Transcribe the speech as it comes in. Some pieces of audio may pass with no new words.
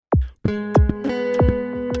Commence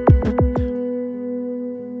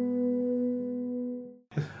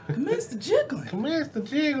the jiggling. Commence the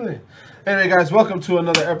jiggling. Anyway, guys, welcome to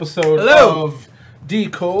another episode of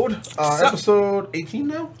Decode. Episode 18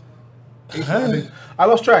 now? 18, I think. I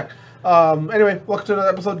lost track. Anyway, welcome to another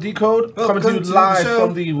episode of Decode. Coming to you live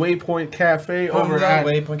from the Waypoint Cafe over at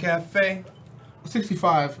Waypoint Cafe.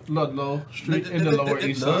 65 Ludlow Street in the Lower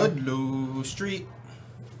East Side. Ludlow Street.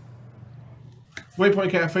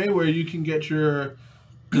 Waypoint Cafe, where you can get your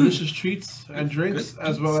delicious treats and drinks,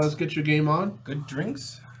 as well as get your game on. Good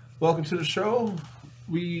drinks. Welcome to the show.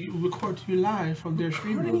 We record to you live from their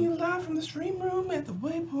stream room. Recording you live from the stream room at the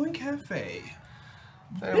Waypoint Cafe.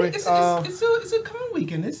 Anyway, it's a calm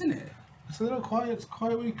weekend, isn't it? It's a little quiet. It's a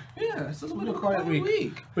quiet week. Yeah, it's a little quiet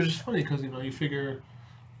week. Which is funny because you figure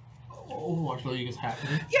Overwatch League is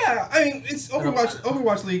happening. Yeah, I mean it's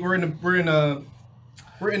Overwatch League. We're in.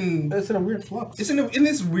 It's in a weird flux. It's in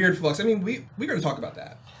this weird flux. I mean, we're going to talk about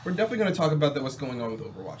that. We're definitely going to talk about what's going on with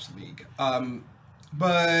Overwatch League.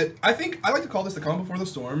 But I think I like to call this the calm before the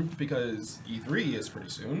storm because E3 is pretty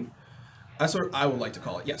soon. That's what I would like to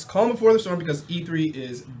call it. Yes, calm before the storm because E3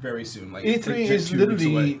 is very soon. Like E3 is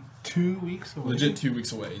literally 2 weeks away. Legit 2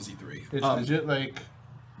 weeks away is E3. It's legit like.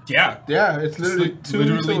 Yeah, it's literally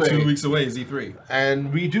literally 2 weeks away is E3.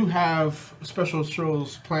 And we do have special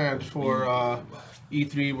shows planned for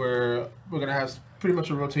E3 where we're going to have pretty much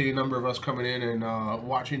a rotating number of us coming in and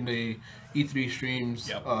watching the E3 streams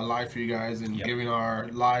live for you guys and giving our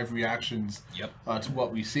live reactions to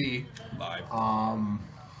what we see. Live.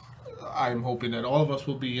 I'm hoping that all of us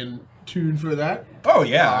will be in tune for that. Oh,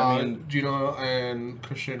 yeah. I mean, Gino and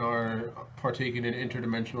Christian are partaking in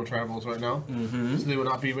interdimensional travels right now. Mm-hmm. So they will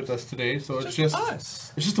not be with us today. So it's just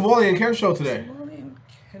us. It's just the Wally and Ken show today. It's the Wally and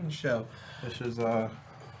Ken show. Which is how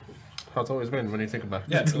it's always been when you think about it.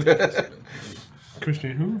 Yeah, it's always been.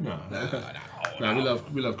 Christian who? No,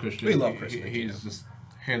 we love Christian. We love Christian. He's just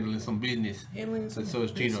handling some business. And so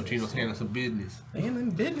is Gino. Gino's handling some business. Handling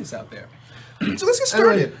business out there. So let's get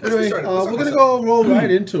started. Anyway, we're going to roll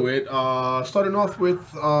right into it. Starting off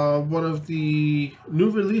with one of the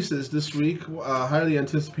new releases this week. Highly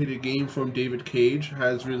anticipated game from David Cage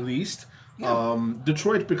has released. Yeah.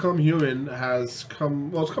 Detroit Become Human has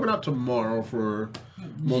come. Well, it's coming out tomorrow for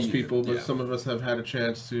most people, but some of us have had a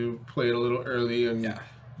chance to play it a little early and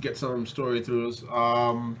get some story throughs.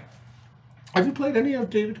 Have you played any of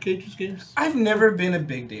David Cage's games? I've never been a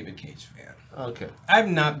big David Cage fan. Okay.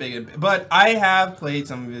 I'm not big, but I have played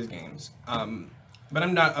some of his games. But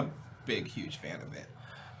I'm not a huge fan of it.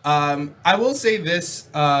 I will say this: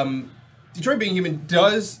 Detroit Being Human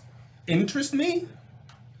does interest me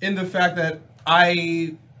in the fact that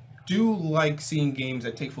I do like seeing games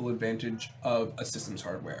that take full advantage of a system's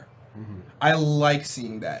hardware. Mm-hmm. I like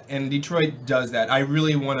seeing that, and Detroit does that. I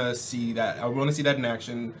really want to see that. I want to see that in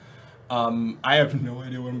action. I have no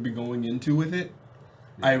idea what I'm going to be going into with it.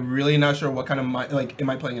 I'm really not sure what kind of am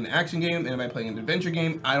I playing an action game? Am I playing an adventure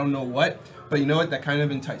game? I don't know what, but you know what? That kind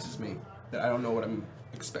of entices me. That I don't know what I'm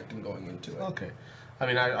expecting going into it. Okay, I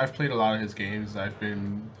mean I've played a lot of his games. I've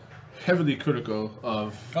been heavily critical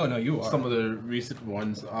of some of the recent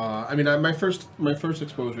ones. I mean my first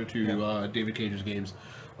exposure to David Cage's games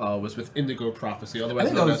was with Indigo Prophecy,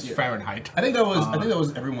 otherwise known as Fahrenheit. I think that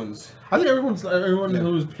was everyone's. I think everyone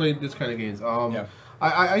who's played this kind of games.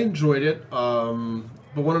 I enjoyed it.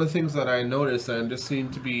 But one of the things that I noticed, and this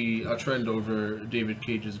seemed to be a trend over David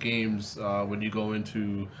Cage's games, when you go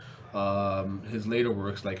into his later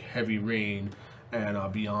works like Heavy Rain and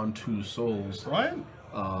Beyond Two Souls, right?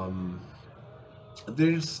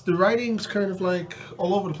 There's the writing's kind of like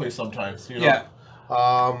all over the place sometimes, you know. Yeah.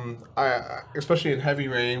 I especially in Heavy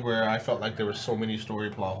Rain, where I felt like there were so many story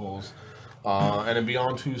plot holes, and in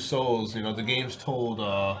Beyond Two Souls, the game's told.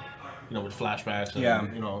 With flashbacks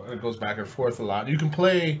and, it goes back and forth a lot. You can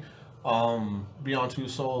play Beyond Two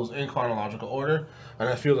Souls in chronological order, and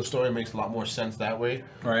I feel the story makes a lot more sense that way.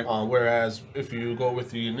 Right. Whereas if you go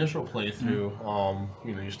with the initial playthrough,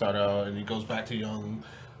 you start out and it goes back to young.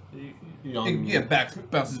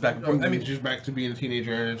 Bounces back and forth. I mean, just back to being a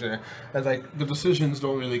teenager, and like the decisions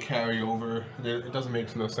don't really carry over. It doesn't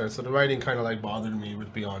make no sense. So the writing kind of like bothered me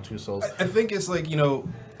with Beyond Two Souls. I think it's like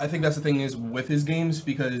I think that's the thing is with his games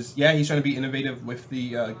because he's trying to be innovative with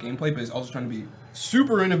the gameplay, but he's also trying to be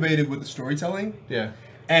super innovative with the storytelling. Yeah.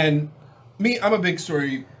 And me, I'm a big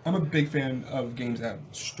fan of games that have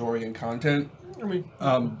story and content. I mean,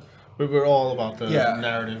 we're all about the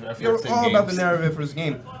narrative efforts. We're all about the narrative efforts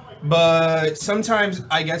game. But sometimes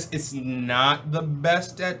I guess it's not the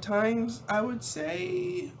best at times, I would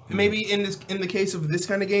say. Maybe in the case of this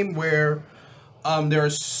kind of game where there are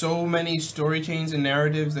so many story chains and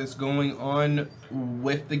narratives that's going on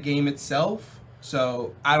with the game itself.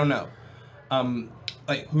 So I don't know.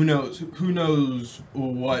 Like who knows? Who knows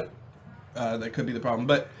what that could be the problem?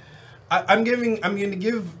 But I'm gonna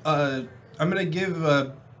give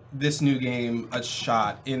this new game a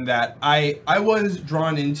shot. In that I was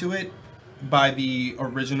drawn into it by the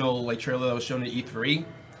original like trailer that was shown at E3,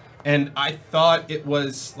 and I thought it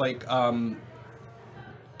was like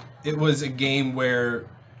it was a game where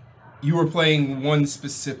you were playing one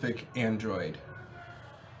specific android.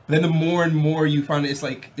 Then the more and more you find it's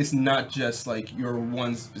like it's not just like your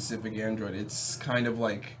one specific android. It's kind of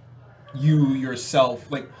like you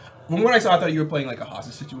yourself. Like from what I saw, I thought you were playing like a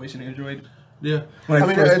hostage situation android. Yeah, When I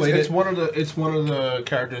mean, first played it's it. one of the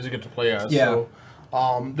characters you get to play as. Yeah.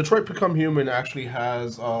 So, Detroit Become Human actually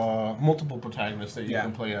has multiple protagonists that you Yeah.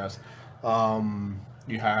 can play as.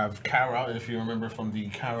 You have Kara, if you remember from the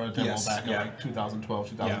Kara demo Yes, back in yeah. like 2012,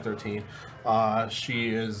 2013. She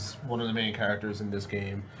is one of the main characters in this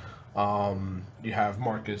game. You have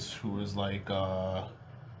Marcus, who is like, they're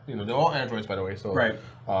all androids, by the way. So, Right.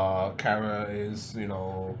 Kara is,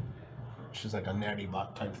 she's like a nanny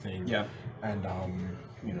bot type thing. Yeah. And,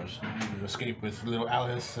 you escape with little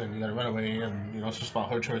Alice and you gotta run away and, it's just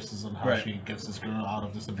about her choices and how Right. she gets this girl out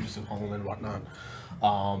of this abusive home and whatnot.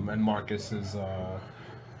 And Marcus is,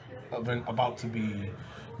 about to be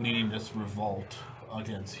leading this revolt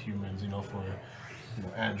against humans, for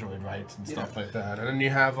android rights and stuff like that. And then you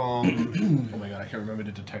have oh my god, I can't remember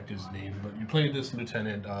the detective's name, but you play this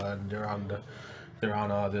lieutenant. And they're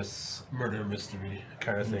on this murder mystery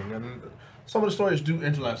kind of thing, and some of the stories do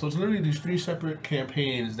interlap. So it's literally these 3 separate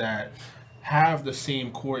campaigns that have the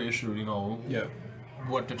same core issue. Yeah.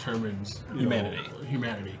 What determines humanity.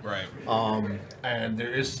 Right. And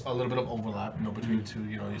there is a little bit of overlap, between the two.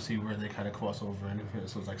 You see where they kind of cross over, and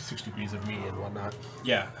so it's like 6 degrees of me and whatnot.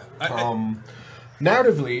 Yeah.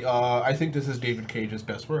 Narratively, I think this is David Cage's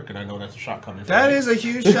best work, and I know that's a shot coming from That me. is a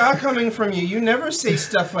huge shot coming from you. You never say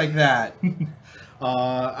stuff like that.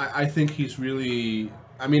 I think he's really...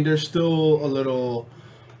 I mean, there's still a little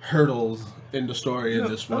hurdles in the story in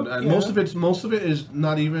this one, and most of it is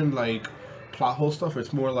not even like plot hole stuff.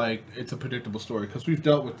 It's more like it's a predictable story because we've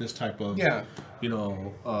dealt with this type of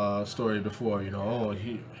story before.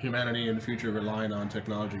 Humanity in the future relying on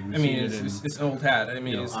technology. It's old hat. I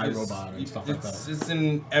mean, it's iRobot and stuff like that. It's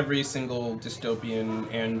in every single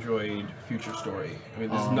dystopian android future story. I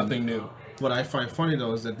mean, there's nothing new. What I find funny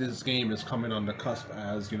though is that this game is coming on the cusp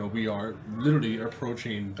as we are literally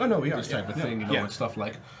approaching this type of thing. And stuff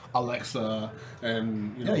like Alexa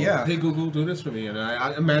and hey Google, do this for me. And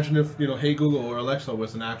I imagine if hey Google or Alexa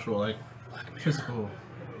was an actual like physical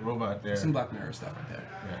robot there. Some Black Mirror stuff right there.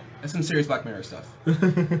 Yeah. That's some serious Black Mirror stuff.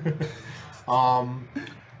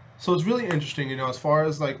 So it's really interesting, as far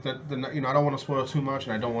as like the I don't want to spoil too much,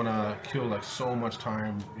 and I don't want to kill like so much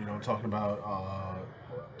time, talking about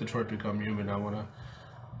Detroit Become Human. I want to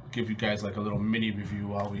give you guys like a little mini review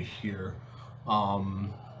while we're here.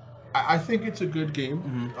 I think it's a good game.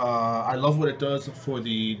 Mm-hmm. I love what it does for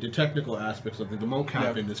the technical aspects of it. The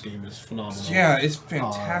mocap in this game is phenomenal. Yeah, it's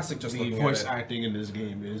fantastic. Just the looking voice at it. acting in this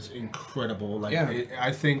game is incredible. Like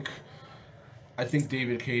I think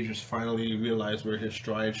David Cage has finally realized where his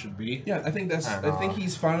stride should be. Yeah, I think I think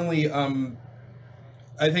he's finally.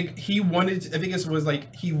 I think he wanted. I think it was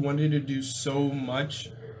like he wanted to do so much,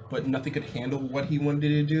 but nothing could handle what he wanted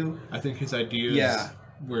to do. I think his ideas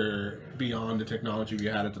were beyond the technology we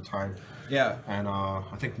had at the time. Yeah. And I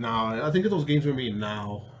think if those games were made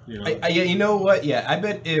now, you know what? Yeah, I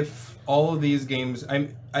bet if all of these games, I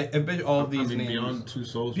bet all of these names. Beyond Two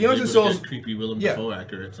Souls. Beyond Two Souls. Creepy Willem Dafoe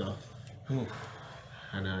accurate. So.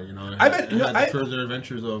 And I bet the further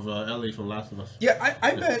adventures of Ellie from Last of Us. Yeah,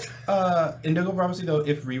 I bet Indigo Prophecy though,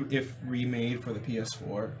 if remade for the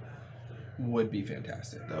PS4, would be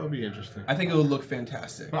fantastic. That would be interesting. I think it would look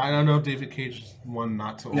fantastic. But I don't know if David Cage is one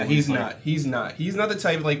not to. No, he's not. He's not. He's not the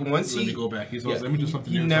type like once let me go back. He's always, let me do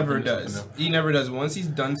something. He new, never something does. something He never does. Once he's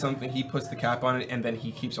done something, he puts the cap on it, and then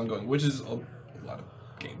he keeps on going, which is a lot of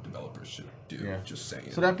game developers should do. Yeah. Just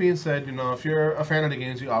saying. So that being said, if you're a fan of the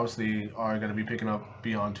games, you obviously are going to be picking up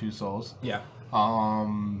Beyond Two Souls. Yeah.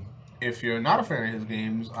 If you're not a fan of his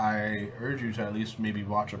games, I urge you to at least maybe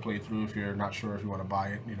watch a playthrough. If you're not sure if you want to buy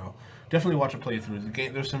it, definitely watch a playthrough. The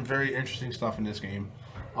game, there's some very interesting stuff in this game.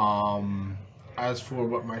 As for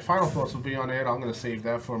what my final thoughts will be on it, I'm going to save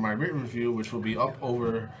that for my written review, which will be up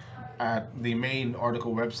over at the main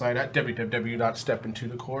article website at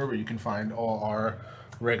www.stepintothecore, where you can find all our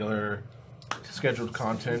regular scheduled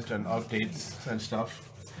content and updates and stuff.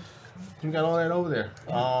 We got all that over there.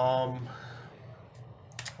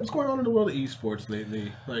 What's going on in the world of esports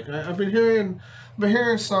lately? Like I've been hearing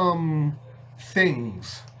some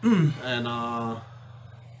things, and well,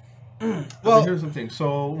 here's some things.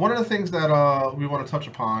 So one of the things that we want to touch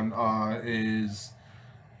upon is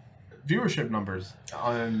viewership numbers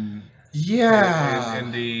on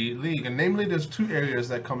in the league, and namely, there's two areas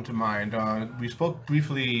that come to mind. We spoke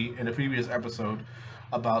briefly in a previous episode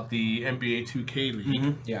about the NBA 2K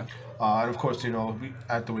League. Yeah. And of course, you know,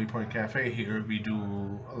 at the Waypoint Cafe here, we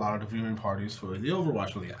do a lot of the viewing parties for the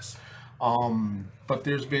Overwatch League. Yes. But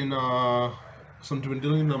there's been some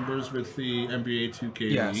dwindling numbers with the NBA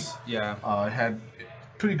 2K League. Yeah. It had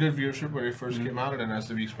pretty good viewership when it first came out, and then as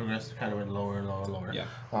the weeks progressed, it kind of went lower and lower and lower.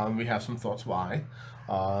 Yeah. We have some thoughts why.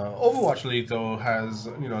 Overwatch League, though, has,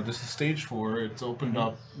 you know, this is stage 4. It's opened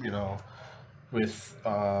up, you know, with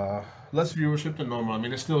less viewership than normal. I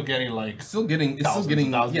mean, it's still getting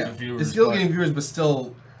thousands of viewers. It's still getting viewers, but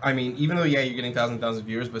still, I mean, even though you're getting thousands of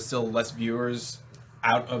viewers, but still less viewers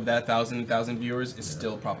out of that thousand viewers is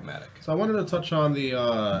still problematic. So I wanted to touch on the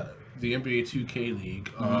NBA 2K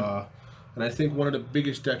League, and I think one of the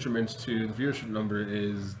biggest detriments to the viewership number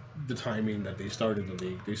is the timing that they started the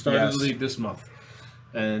league. They started the league this month,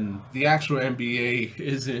 and the actual NBA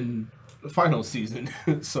is in the final season.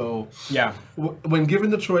 So when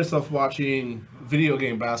given the choice of watching video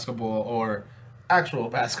game basketball or actual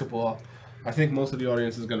basketball, I think most of the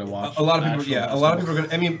audience is going to watch. A lot of people, a lot of people are going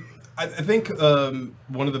to. I mean, I think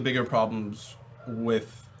one of the bigger problems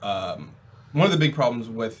with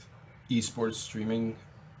esports streaming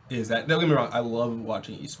is that, don't get me wrong, I love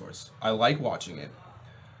watching esports. I like watching it,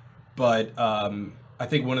 but I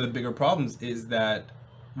think one of the bigger problems is that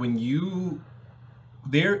when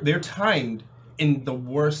they're timed in the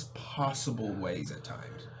worst possible ways at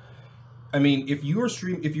times. I mean, if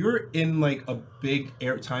you're in like a big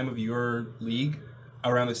airtime of your league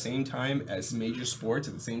around the same time as major sports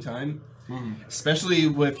at the same time, especially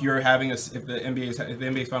if you're having if the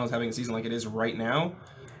NBA finals having a season like it is right now,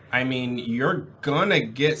 I mean, you're gonna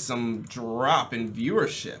get some drop in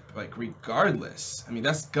viewership, like regardless. I mean,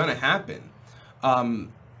 that's gonna happen.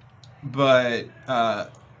 But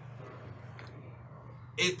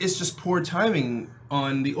it's just poor timing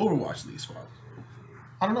on the Overwatch League's part.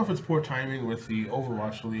 I don't know if it's poor timing with the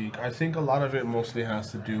Overwatch League. I think a lot of it mostly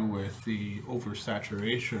has to do with the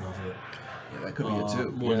oversaturation of it. Yeah, that could be it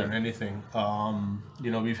too. More than anything.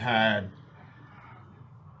 You know, we've had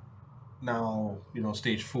now, you know,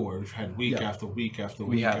 stage 4. We've had week after week after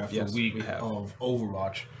week after week of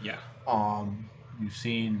Overwatch. Yeah. We've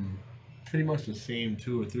seen pretty much the same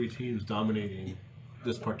 2 or 3 teams dominating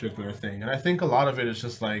this particular thing. And I think a lot of it is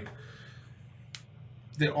just like,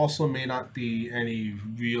 there also may not be any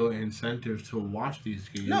real incentive to watch these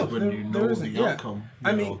games when you know the outcome.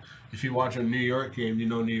 I mean, if you watch a New York game, you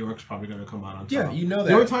know New York's probably going to come out on top. Yeah, you know that.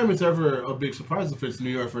 The only time it's ever a big surprise if it's New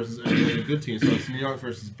York versus any other good team. So it's New York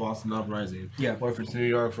versus Boston Uprising. Yeah. Or if it's New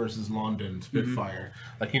York versus London, Spitfire.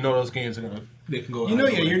 Like, you know those games are they can go. You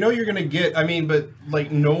know, you're going to get, I mean, but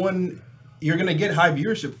like you're going to get high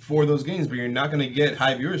viewership for those games, but you're not going to get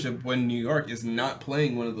high viewership when New York is not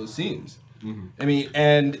playing one of those teams. I mean,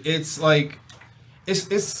 and it's like,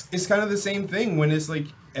 it's kind of the same thing when it's like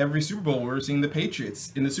every Super Bowl we're seeing the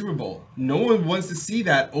Patriots in the Super Bowl. No one wants to see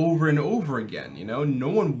that over and over again, you know? No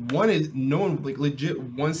one like legit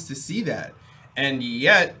wants to see that. And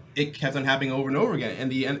yet it kept on happening over and over again.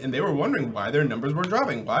 And they were wondering why their numbers were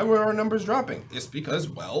dropping. Why were our numbers dropping? It's because,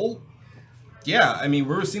 well, yeah, I mean,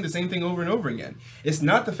 we're seeing the same thing over and over again. It's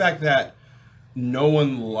not the fact that no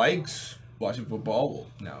one likes watching football. Well,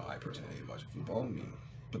 no, I personally hate watching football. I mean,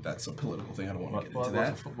 but that's a political thing. I don't want to get into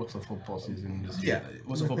that. What's a football season?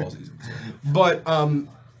 What's a football season? But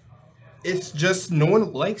it's just no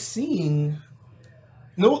one likes seeing.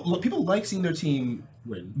 People like seeing their team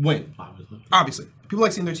win. Obviously, people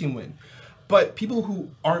like seeing their team win. But people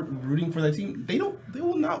who aren't rooting for that team, they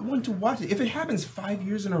will not want to watch it. If it happens 5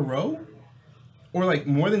 years in a row, or like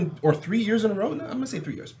 3 years in a row, no, I'm gonna say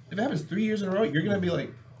 3 years. If it happens 3 years in a row, you're gonna be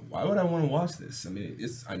like, why would I want to watch this? I mean,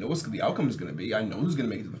 I know what the outcome is going to be. I know who's going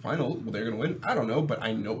to make it to the final. Well, they're going to win. I don't know, but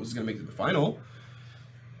I know who's going to make it to the final.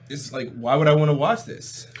 It's like, why would I want to watch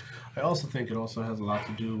this? I also think it also has a lot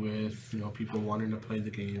to do with, you know, people wanting to play the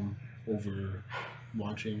game over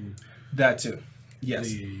watching that too. Yes.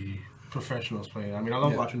 The professionals play. I mean, I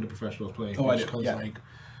love watching the professionals play. Oh, I do. Because, like,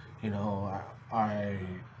 you know,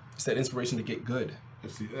 it's that inspiration to get good.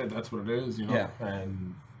 That's what it is, you know. Yeah.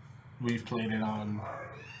 And we've played it on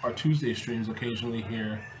our Tuesday streams occasionally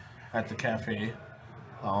here at the cafe,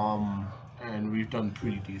 and we've done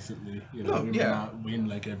pretty decently. You know, we may not win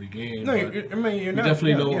like every game. No, you're not. We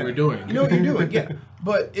definitely know what we're doing. You know what you're doing, yeah.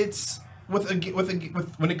 But it's with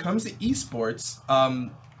when it comes to esports,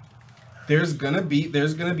 there's gonna be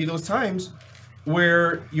those times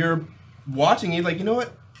where you're watching it like, you know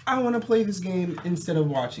what, I want to play this game instead of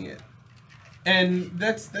watching it, and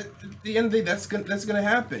at the end of the day, that's gonna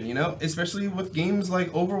happen, you know, especially with games like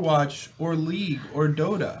Overwatch or League or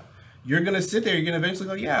Dota. You're gonna sit there, you're gonna eventually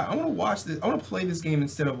go, yeah, I want to watch this, I want to play this game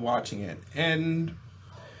instead of watching it, and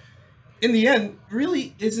in the end,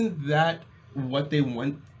 really, isn't that what they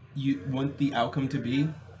want? You want the outcome to be?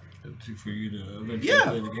 For you to eventually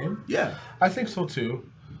play the game? Yeah. I think so too.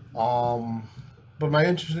 But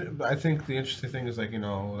I think the interesting thing is, like, you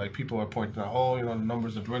know, like people are pointing out, oh, you know, the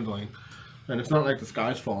numbers are dwindling. And it's not like the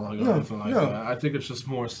sky's falling or anything like that. I think it's just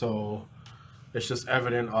more so, it's just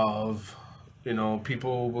evident of, you know,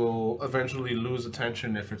 people will eventually lose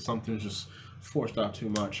attention if it's something just forced out too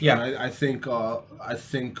much. Yeah. And I think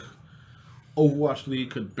Overwatch League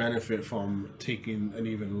could benefit from taking an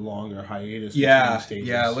even longer hiatus between stages.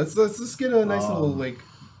 Yeah, let's get a nice little like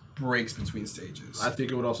breaks between stages. I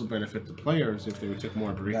think it would also benefit the players if they would take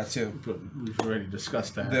more breaks. That too. But we've already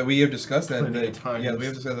discussed that. We have discussed that plenty of times. Yeah, we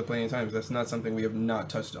have discussed that plenty of times. That's not something we have not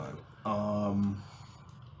touched on.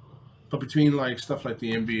 But between like stuff like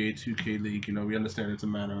the NBA 2K League, you know, we understand it's a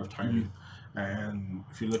matter of timing. And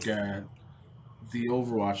if you look at the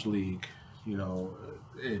Overwatch League, you know,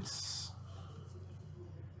 it's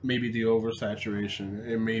maybe the oversaturation.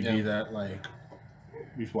 It may be that, like,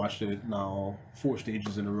 we've watched it now 4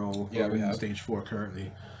 stages in a row. Yeah, we have. Stage 4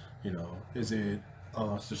 currently. You know, is it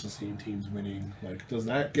it's just the same teams winning? Like, does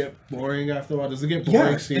that get boring after a while? Does it get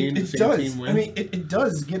boring seeing the same team win? I mean, it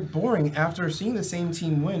does get boring after seeing the same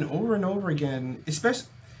team win over and over again,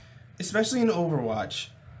 especially in Overwatch,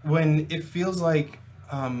 when it feels like,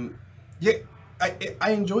 I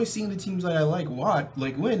enjoy seeing the teams that I like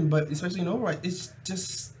win, but especially in Overwatch, it's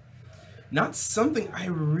just not something I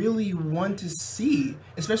really want to see,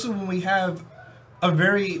 especially when we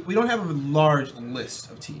don't have a large list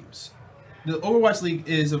of teams. The Overwatch League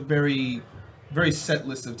is a very, very set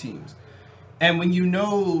list of teams. And when you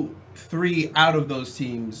know 3 out of those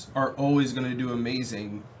teams are always going to do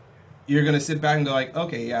amazing, you're going to sit back and go like,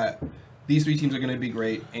 okay, yeah, these 3 teams are going to be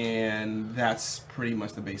great, and that's pretty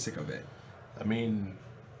much the basic of it. I mean,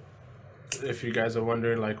 if you guys are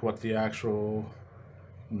wondering, like, what the actual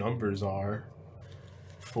numbers are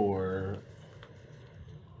for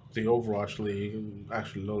the Overwatch League, I'm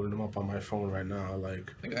actually loading them up on my phone right now.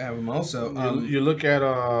 Like, I think I have them also. You look at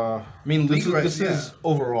this is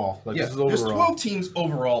overall. Like, this is overall. There's 12 teams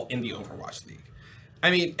overall in the Overwatch League.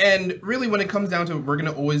 I mean, and really, when it comes down to it, we're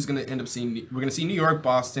gonna end up seeing New York,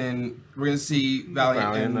 Boston. We're gonna see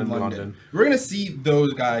Valiant and London. We're gonna see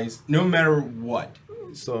those guys no matter what.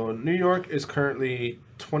 So New York is currently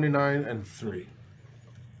 29-3.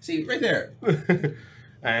 See, right there.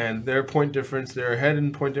 And their point difference, they're ahead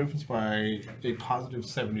in point difference by a positive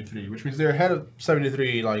 73, which means they're ahead of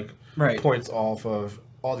 73 points off of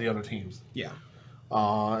all the other teams. Yeah.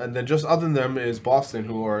 And then just other than them is Boston,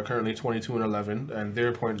 who are currently 22-11, and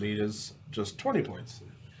their point lead is just 20 points.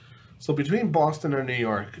 So between Boston and New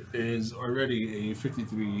York is already a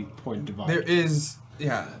 53-point divide. There is,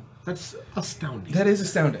 That's astounding. That is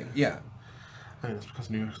astounding, yeah. I mean, that's because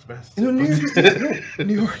New York's the best. No, New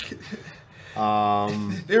York.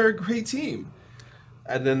 They're a great team.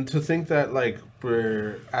 And then to think that, like,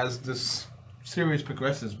 as this series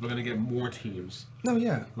progresses, we're going to get more teams. No,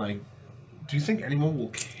 yeah. Like, do you think anyone will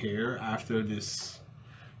care after this,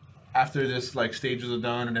 like, stages are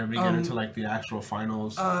done and then we get into, like, the actual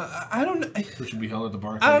finals? I don't know. Which will be held at the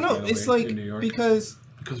Barclays. I don't know. It's like, in New York. Because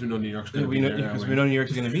we know New York's going to be there. Because we know New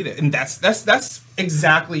York's going to be there. And that's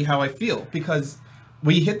exactly how I feel. Because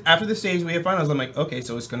after the stage, we hit finals, I'm like, okay,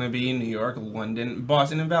 so it's going to be New York, London,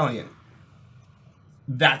 Boston, and Valiant.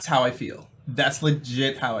 That's how I feel. That's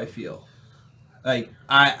legit how I feel. Like,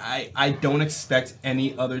 I don't expect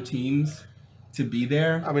any other teams to be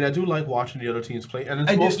there. I mean, I do like watching the other teams play, and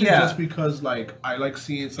it's mostly just because, like, I like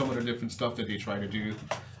seeing some of the different stuff that they try to do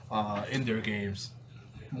in their games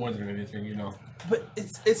more than anything, you know. But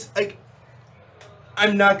it's like,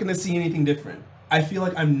 I'm not going to see anything different. I feel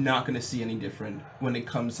like I'm not going to see any different when it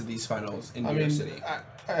comes to these finals in New York City.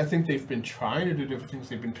 I think they've been trying to do different things.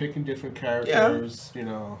 They've been picking different characters, you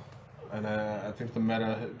know. And I think the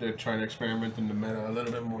meta, they're trying to experiment in the meta a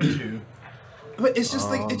little bit more too. But it's just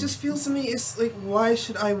like, it just feels to me, it's like, why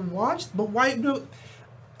should I watch? But why no?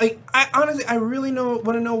 Like, I honestly, I really want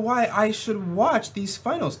to know why I should watch these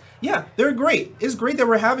finals. Yeah, they're great. It's great that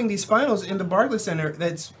we're having these finals in the Barclays Center.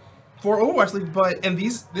 That's for Overwatch League, but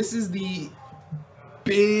this is the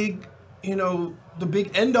big, the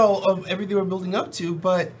big end all of everything we're building up to.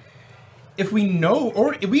 But if we know,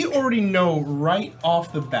 or we already know right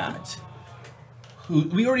off the bat,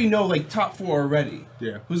 we already know like top 4 already.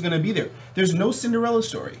 Yeah. Who's gonna be there? There's no Cinderella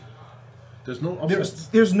story. There's no upsets.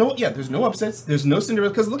 There's no upsets. There's no Cinderella,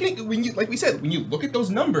 because looking at, when you, like we said, when you look at those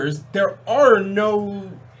numbers, there's no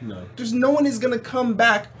one is gonna come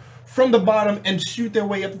back from the bottom and shoot their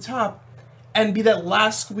way up the top and be that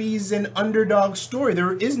last squeeze and underdog story.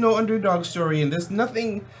 There is no underdog story, and there's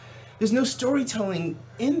no storytelling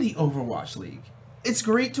in the Overwatch League. It's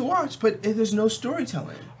great to watch, but there's no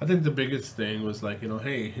storytelling. I think the biggest thing was like,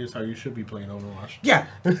 hey, here's how you should be playing Overwatch. Yeah,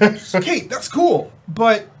 okay, that's cool,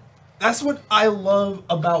 but that's what I love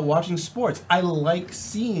about watching sports. I like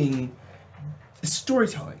seeing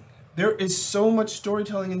storytelling. There is so much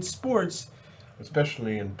storytelling in sports.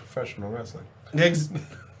 Especially in professional wrestling.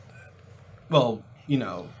 Well,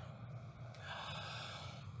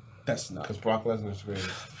 that's not... Because Brock Lesnar is the greatest.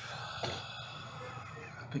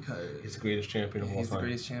 Because... He's the greatest champion of all time. He's the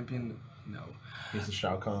greatest champion? No. He's the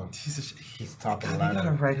Shao Kahn. He's top of the God, ladder. they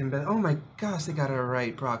gotta write him better. Oh my gosh, they gotta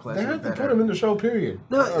write Brock Lesnar They have to better. put him in the show, period.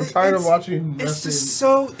 No, I'm tired of watching wrestling.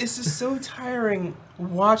 It's just so tiring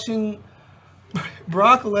watching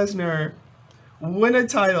Brock Lesnar win a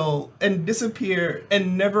title and disappear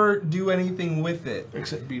and never do anything with it.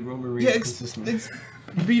 Except beat Roman Reigns consistently. It's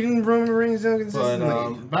beating Roman Reigns consistently.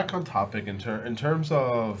 But back on topic, in terms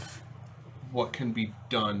of what can be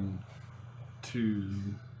done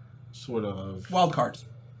to sort of... Wild cards.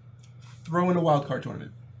 Throw in a wild card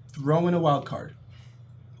tournament. Throw in a wild card.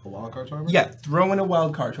 A wild card tournament? Yeah, throw in a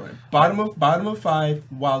wild card tournament. Bottom of 5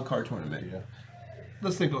 wild card tournament. Yeah.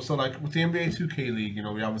 Let's think of, so like with the NBA 2K League,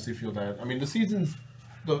 we obviously feel that. I mean, the season's,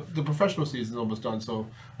 the professional season's almost done, so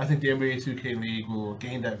I think the NBA 2K League will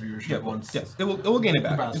gain that viewership once. Yes, it will gain it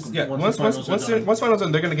back. Once finals are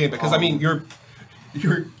done, they're gonna gain it back. Because I mean,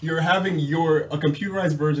 you're having a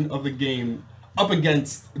computerized version of the game up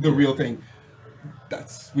against the real thing.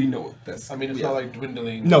 We know that's. I mean, it's not like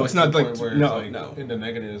dwindling. No, it's not like in the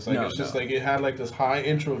negatives. Like it's just like it had like this high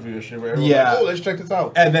intro viewership where everyone's like, oh, let's check this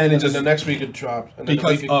out. And then the next week it dropped, and then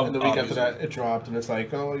the week after that it dropped, and it's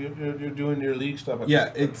like, oh, you're doing your league stuff at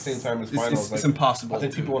the same time as finals. It's impossible. I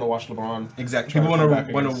think people want to watch LeBron. Exactly. People want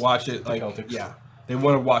to watch it. Like Celtics. They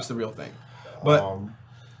want to watch the real thing. But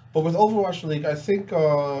with Overwatch League, I think.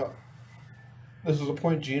 This was a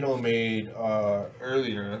point Gino made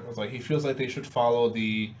earlier. It was like he feels like they should follow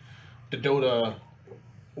the Dota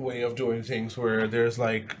way of doing things, where there's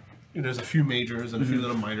like there's a few majors and a few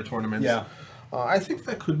little minor tournaments. Yeah, I think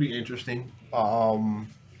that could be interesting. And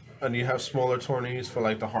you have smaller tourneys for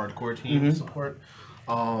like the hardcore team support.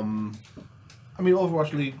 I mean,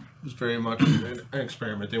 Overwatch League was very much an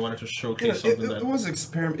experiment. They wanted to showcase something that it was an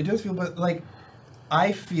experiment. It does feel, but like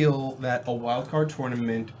I feel that a wildcard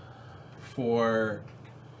tournament. For,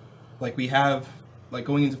 like, we have, like,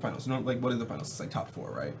 going into finals. Like, what are the finals? It's like top 4,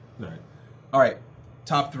 right? Right. All right.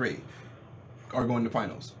 Top 3 are going to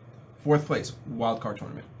finals. 4th place, wild card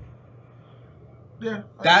tournament. Yeah.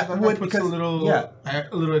 That puts a little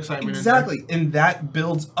excitement. Exactly. And that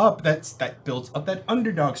builds up. That builds up that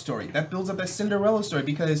underdog story. That builds up that Cinderella story,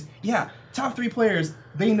 because top 3 players,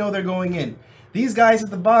 they know they're going in. These guys at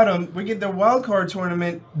the bottom, we get their wild card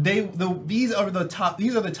tournament. These are the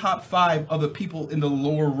top 5 of the people in the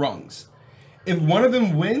lower rungs. If one of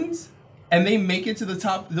them wins and they make it to the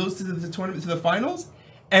top, to the tournament, to the finals,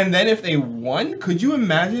 and then if they won, could you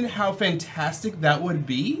imagine how fantastic that would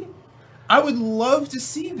be? I would love to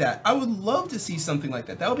see that. I would love to see something like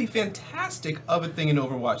that. That would be fantastic of a thing in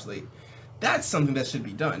Overwatch League. That's something that should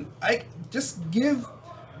be done. Just give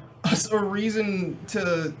us a reason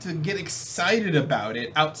to get excited about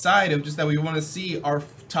it, outside of just that we want to see our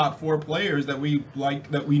top 4 players that we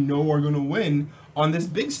like, that we know are going to win on this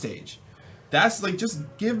big stage. That's like, just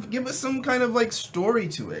give us some kind of like story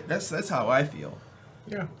to it. That's how I feel.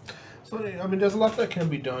 Yeah. So I mean, there's a lot that can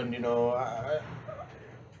be done.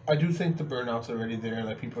 I do think the burnout's already there.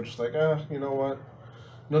 Like people are just like, you know what?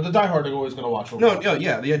 No, the diehard are always going to watch Overwatch.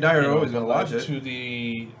 The diehard are always going to watch it. To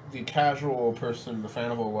the casual person, the fan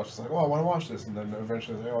of Overwatch, is like, oh, I want to watch this, and then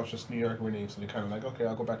eventually, oh, it's just New York winning, so they kind of like, okay,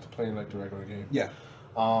 I'll go back to playing like the regular game. Yeah.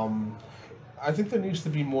 I think there needs to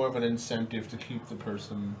be more of an incentive to keep the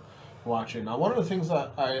person watching. Now, one of the things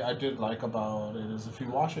that I did like about it is if you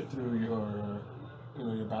watch it through your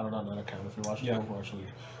Battle.net account, if you're watching Overwatch League,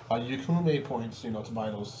 you accumulate points, to buy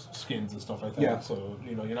those skins and stuff like that. Yeah. So,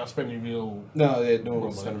 you're not spending real... No one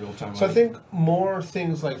will spend real time on it. So I think more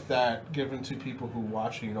things like that given to people who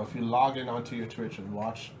watch, if you log in onto your Twitch and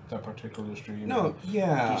watch that particular stream. No,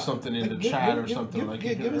 yeah. Do something in the chat or something like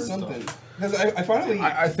that. Give us something. Because I finally...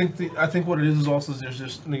 I think what it is also there's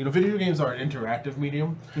just, video games are an interactive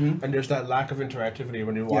medium, and there's that lack of interactivity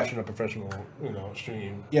when you're watching a professional,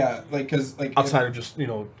 stream. Yeah, because outside of just,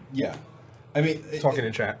 Yeah. I mean, talking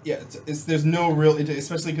in chat. Yeah, it's there's no real,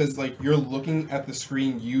 especially because you're looking at the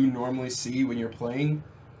screen you normally see when you're playing,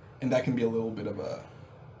 and that can be a little bit of a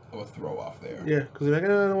throw off there. Yeah, because I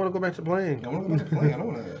don't want to go back to playing. I want to go back to playing. I don't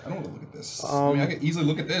want to look at this. I mean, I could easily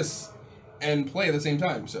look at this and play at the same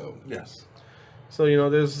time. So yes. So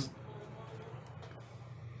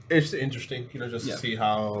it's interesting, just to see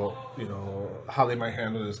how how they might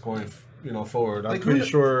handle this going forward. I'm pretty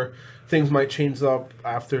sure things might change up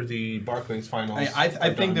after the Barclays finals.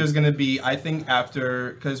 I think there's going to be,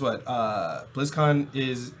 after, because BlizzCon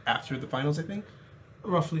is after the finals, I think?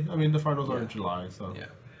 Roughly. I mean, the finals are in July, so. Yeah.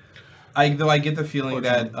 I get the feeling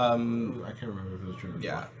that... I can't remember if it was June.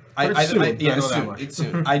 Yeah. It's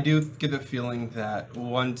soon. I do get the feeling that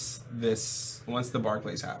once the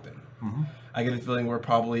Barclays happen, I get the feeling we're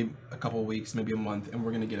probably a couple of weeks, maybe a month, and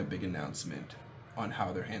we're going to get a big announcement on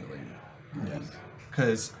how they're handling it.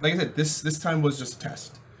 Because, like I said, this time was just a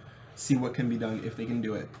test. See what can be done if they can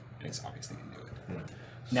do it, and it's obvious they can do it. Right.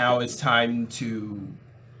 Now it's time to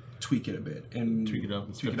tweak it a bit and tweak it up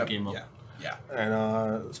and step the game up. Yeah.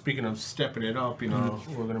 And speaking of stepping it up, we're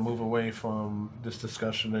going to move away from this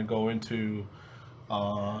discussion and go into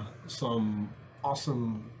some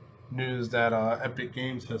awesome news that Epic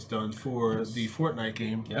Games has done for the Fortnite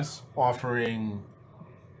game. Yes. Offering,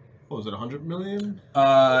 what was it, 100 million?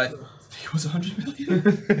 I think it was 100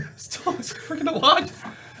 million. Still, it's freaking a lot.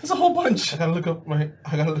 That's a whole bunch. I gotta look up my.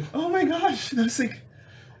 Oh my gosh, that's like.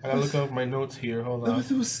 I gotta look up my notes here. Hold on.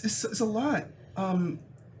 It's a lot.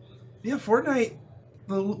 Yeah, Fortnite.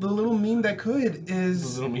 The little meme that could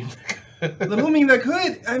is. The little meme. The little meme that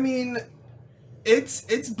could. I mean,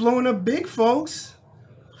 it's blowing up big, folks.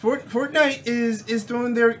 Fortnite is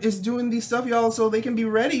doing these stuff, y'all, so they can be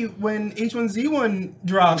ready when H1Z1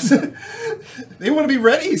 drops. They want to be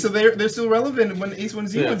ready, so they're still relevant when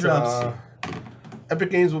H1Z1 drops. Epic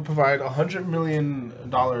Games will provide $100 million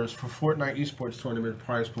for Fortnite esports tournament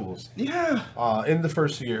prize pools. Yeah. In the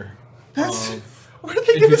first year. Where did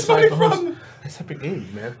they get this money from? It's Epic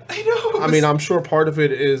Games, man. I know. I mean, I'm sure part of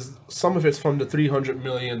it is, some of it's from the $300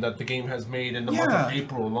 million that the game has made in the month of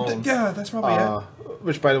April alone. Yeah, that's probably it.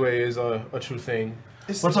 Which, by the way, is a true thing.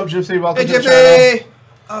 What's up, Gypsy? Welcome to the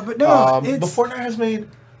channel. But no, but Fortnite has made...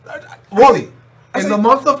 Wally, in the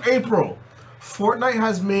month of April, Fortnite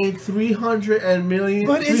has made $300 million.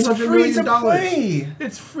 But it's free to play.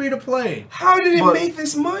 It's free to play. How did it make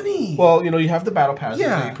this money? Well, you have the battle passes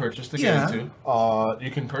that you purchase the game to. You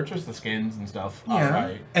can purchase the skins and stuff. Yeah.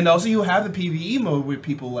 Right. And also you have the PvE mode where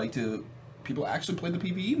people actually play the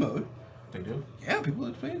PvE mode. They do? Yeah, people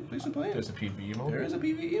play it. There's a PvE mode? There is a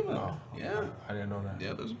PvE mode. Oh, yeah. I didn't know that.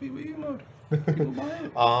 Yeah, there's a PvE mode. People buy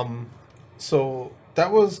it. So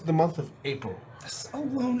that was the month of April. That's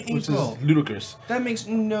alone April. Which is ludicrous. That makes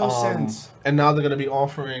no sense. And now they're going to be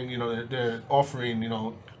offering, they're offering,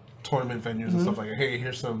 tournament venues and stuff like that. Hey,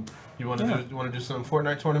 here's some. You want to do some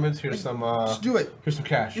Fortnite tournaments? Here's some. Just do it. Here's some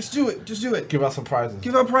cash. Just do it. Give out some prizes.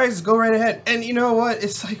 Go right ahead. And you know what?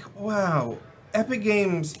 It's like, wow, Epic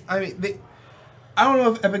Games. I mean, I don't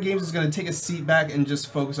know if Epic Games is going to take a seat back and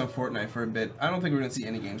just focus on Fortnite for a bit. I don't think we're going to see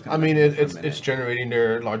any games come back. It's generating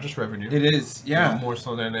their largest revenue. It is, yeah. More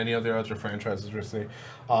so than any other franchises, recently.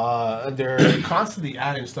 They're constantly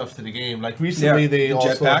adding stuff to the game. Like recently, they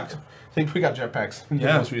also... Jetpack. I think we got jetpacks in the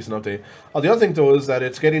most recent update. The other thing, though, is that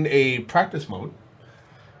it's getting a practice mode.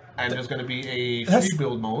 And there's going to be a free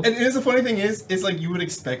build mode. And the funny thing is, it's like you would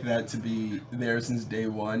expect that to be there since day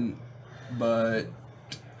one. But...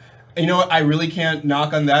 you know what? I really can't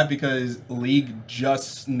knock on that because League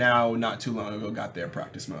just now, not too long ago, got their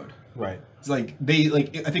practice mode. Right. It's like I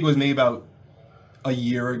think it was maybe about a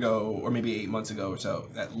year ago or maybe 8 months ago or so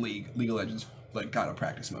that League of Legends got a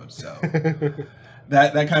practice mode. So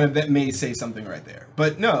that may say something right there.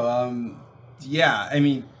 But no, yeah. I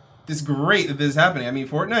mean, it's great that this is happening. I mean,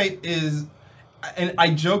 Fortnite is, and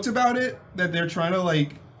I joked about it that they're trying to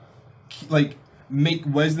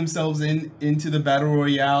wedge themselves into the battle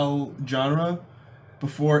royale genre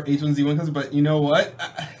before H1Z1 comes, but you know what?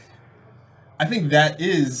 I think that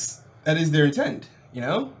is their intent.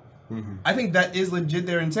 I think that is legit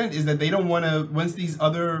their intent. Is that they don't want to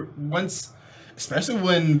especially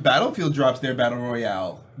when Battlefield drops their battle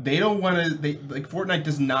royale, they don't want to. Fortnite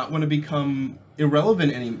does not want to become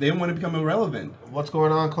irrelevant anymore. They don't want to become irrelevant. What's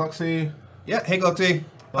going on, Cluxy? Yeah, hey Cluxy.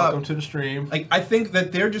 Welcome to the stream. I think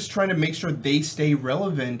that they're just trying to make sure they stay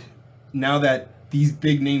relevant now that these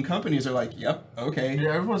big name companies are like, yep, okay.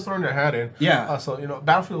 Yeah, everyone's throwing their hat in. Yeah. So,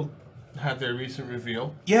 Battlefield had their recent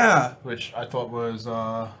reveal. Yeah. Which I thought was,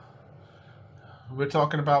 we're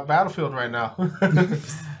talking about Battlefield right now.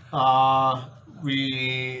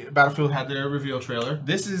 Battlefield had their reveal trailer.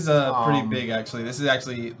 This is pretty big, actually.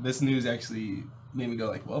 This news actually made me go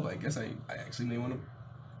like, well, I guess I actually may want to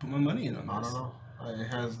put my money in on this. I don't know. It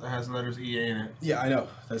has letters EA in it. Yeah, I know.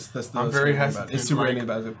 I'm very hesitant. It's super angry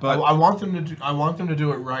about it, but I want them to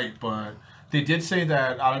do it right. But they did say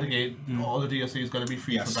that out of the gate, all the DLC is going to be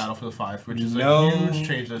free for Battlefield 5, which is a huge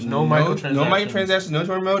change. There's no microtransactions. No microtransactions. No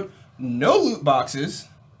tournament mode. No loot boxes.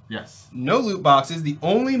 Yes. No loot boxes. The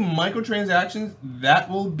only microtransactions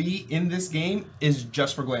that will be in this game is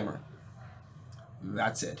just for glamour.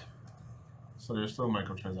 That's it. So there's still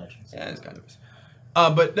microtransactions. Yeah, it's kind of.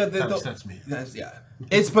 But that's me.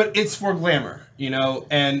 It's for glamour,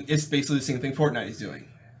 and it's basically the same thing Fortnite is doing,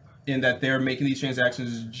 in that they're making these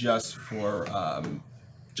transactions just for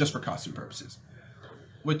costume purposes,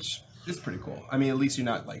 which is pretty cool. I mean, at least you're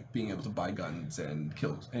not like being able to buy guns and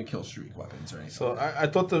kill streak weapons or anything. So I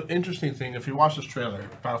thought the interesting thing, if you watch this trailer,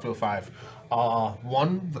 Battlefield 5,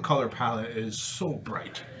 the color palette is so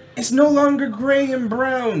bright. It's no longer gray and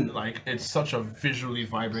brown. Like, it's such a visually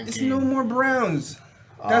vibrant game. It's no more browns.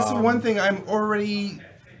 That's the one thing I'm already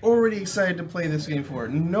excited to play this game for.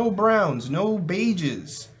 No browns, no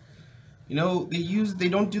beiges. They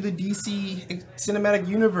don't do the DC Cinematic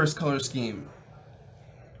Universe color scheme,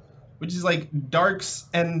 which is like darks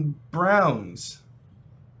and browns.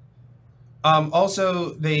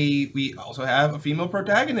 Also, we also have a female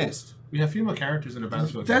protagonist. We have female characters in the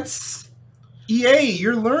Battlefield. That's EA.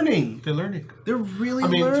 You're learning. They're learning. They're really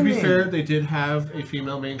learning. To be fair, they did have a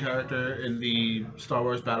female main character in the Star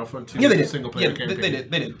Wars Battlefront 2 single player campaign.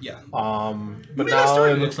 They did. Yeah. But now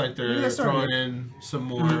it looks like they're throwing in some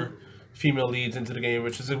more female leads into the game,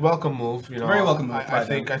 which is a welcome move. Very welcome move. I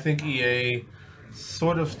think EA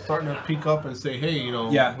sort of starting to peek up and say, hey,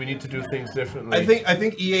 we need to do things differently. I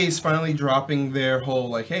think EA is finally dropping their whole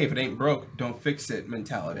like, hey, if it ain't broke, don't fix it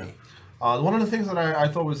mentality. One of the things that I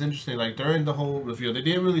thought was interesting, like during the whole reveal, they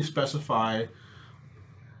didn't really specify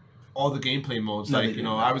all the gameplay modes.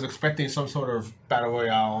 I was expecting some sort of battle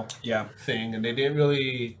royale thing, and they didn't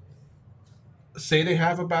really say they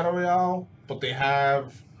have a battle royale, but they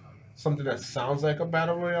have something that sounds like a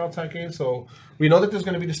battle royale type game. So we know that there's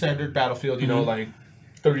going to be the standard Battlefield, like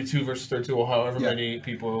 32 versus 32 or however many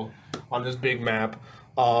people on this big map.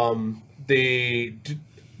 They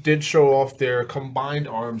did show off their combined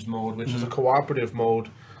arms mode, which is a cooperative mode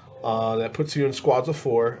that puts you in squads of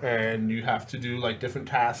 4, and you have to do like different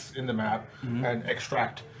tasks in the map and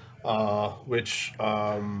extract, which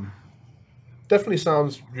definitely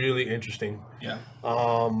sounds really interesting. Yeah.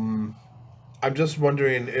 I'm just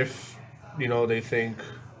wondering if they think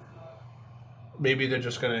maybe they're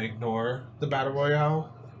just gonna ignore the battle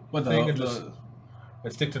royale thing and just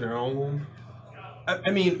stick to their own. I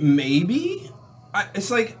mean, maybe. It's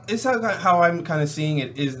how I'm kind of seeing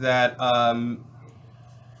it is that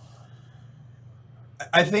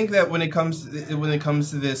I think that when it comes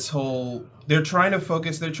to this whole, they're trying to do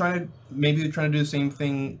the same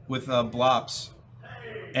thing with Blops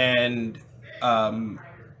and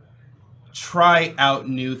try out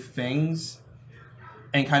new things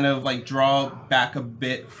and kind of like draw back a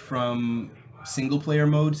bit from single player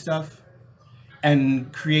mode stuff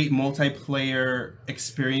and create multiplayer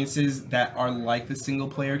experiences that are like the single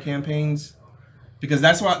player campaigns, because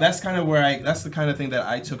that's the kind of thing that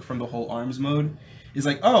I took from the whole arms mode, is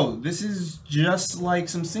like, oh, this is just like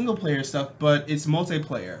some single player stuff, but it's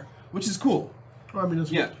multiplayer, which is cool. Well, I mean,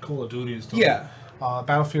 that's what Call of Duty is doing. Yeah.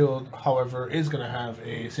 Battlefield, however, is going to have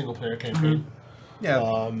a single player campaign.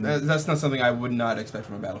 Yeah, that's not something I would not expect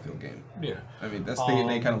from a Battlefield game. Yeah. I mean,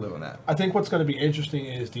 they kind of live on that. I think what's going to be interesting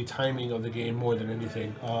is the timing of the game more than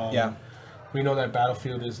anything. We know that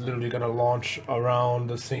Battlefield is literally going to launch around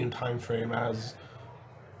the same time frame as...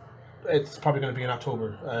 It's probably going to be in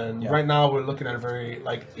October. And right now we're looking at a very...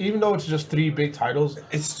 even though it's just 3 big titles,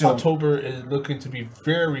 it's still... October is looking to be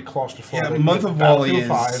very claustrophobic. Yeah, month of Wally is...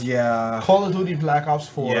 5, Call of Duty Black Ops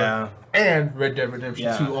 4... and Red Dead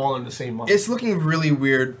Redemption 2 all in the same month. It's looking really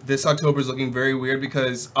weird. This October is looking very weird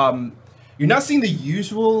because you're not seeing the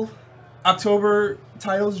usual October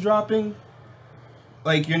titles dropping.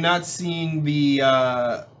 Like, you're not seeing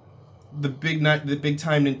the big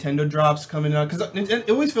time Nintendo drops coming out, because it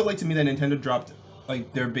always felt like to me that Nintendo dropped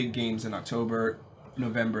like their big games in October,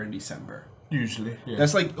 November, and December. Usually,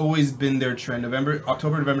 that's like always been their trend.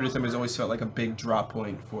 October, November, December has always felt like a big drop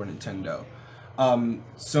point for Nintendo.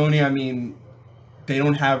 Sony, I mean, they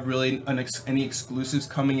don't have really any exclusives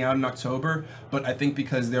coming out in October, but I think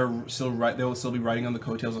because they'll still be riding on the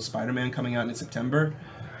coattails of Spider-Man coming out in September.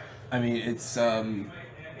 I mean, it's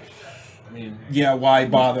yeah, why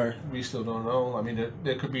bother? We still don't know. I mean,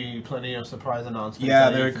 there could be plenty of surprise announcements. Yeah,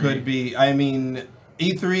 there could be. I mean,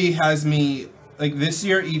 E3 has me like this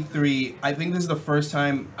year. E3, I think this is the first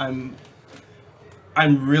time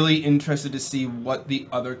I'm really interested to see what the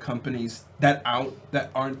other companies that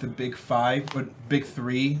aren't the big five but big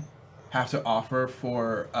three have to offer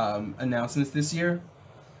for announcements this year.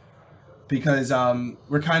 Because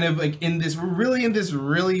we're kind of like we're really in this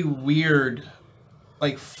really weird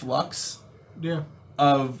like flux. Yeah.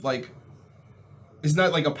 Of like, it's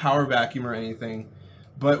not like a power vacuum or anything,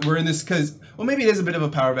 but we're in this maybe it is a bit of a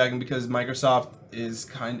power vacuum because Microsoft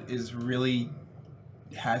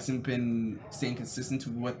hasn't been staying consistent to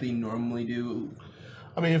what they normally do.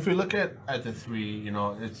 I mean, if we look at the three,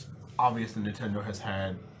 it's obvious that Nintendo has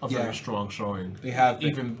had a very strong showing. They have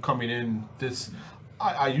even coming in this.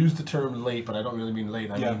 I use the term late, but I don't really mean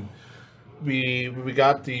late. I mean, we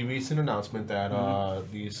got the recent announcement that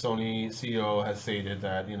the Sony CEO has stated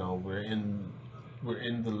that we're in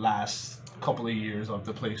the last couple of years of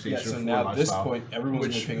the PlayStation 4 so now at this point,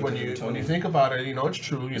 everyone's when you think about it, it's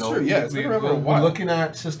true. It's true. Yeah, it's been around for a while. We're looking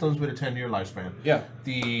at systems with a 10-year lifespan. Yeah.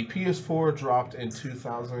 The PS4 dropped in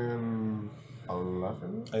 2011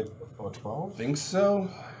 or 12. I think so.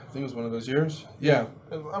 I think it was one of those years. Yeah.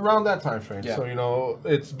 Around that time frame. Yeah. So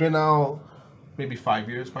it's been out maybe 5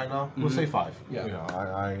 years by now. We'll say 5.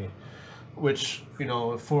 Yeah. Which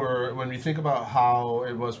for when we think about how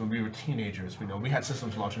it was when we were teenagers, we had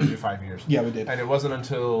systems launching every 5 years. Yeah, we did. And it wasn't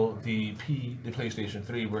until the PlayStation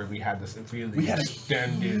 3 where we had this really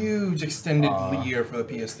huge extended year for the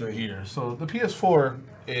PS3 year. So the PS4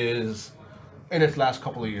 is in its last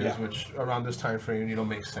couple of years, which around this time frame,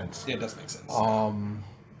 makes sense. Yeah, it does make sense.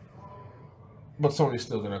 But Sony's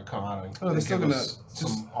still gonna come out and they're still gonna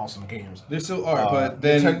some awesome games. They still are, but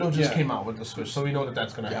then Nintendo just came out with the Switch, so we know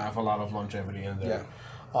that's gonna have a lot of longevity in there.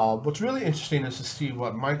 Yeah. What's really interesting is to see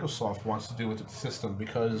what Microsoft wants to do with its system,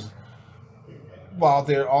 because while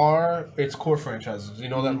there are its core franchises, that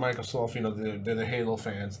Microsoft, they're the Halo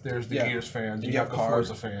fans, there's the Gears fans, you have the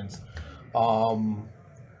Forza fans,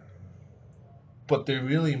 but they're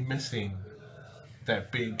really missing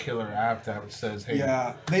that big killer app that says, "Hey,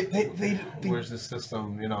 they where's this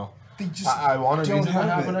system?" They just I wanted to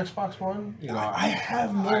have an Xbox One. I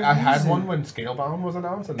have no. I had one when Scalebound was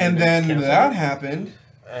announced, and then that happened,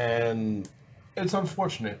 and it's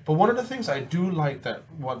unfortunate. But one of the things I do like that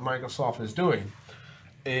what Microsoft is doing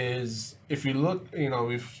is, if you look,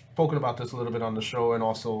 we've spoken about this a little bit on the show and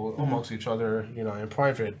also amongst each other, in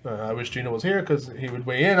private. I wish Gino was here because he would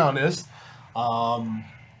weigh in on this.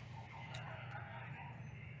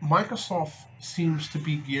 Microsoft seems to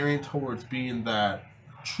be gearing towards being that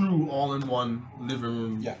true all-in-one living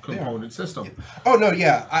room component system. Oh no,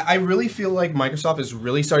 yeah, I really feel like Microsoft is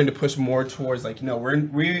really starting to push more towards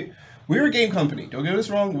we're a game company. Don't get us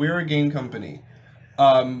wrong, we're a game company,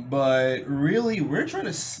 but really we're trying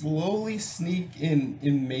to slowly sneak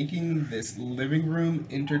in making this living room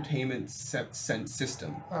entertainment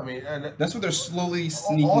system. I mean, and that's what they're slowly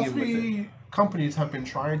sneaking all in with it. Companies have been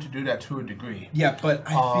trying to do that to a degree. Yeah, but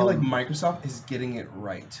I feel like Microsoft is getting it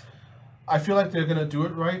right. I feel like they're going to do it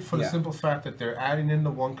right for the simple fact that they're adding in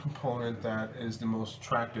the one component that is the most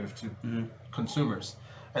attractive to consumers.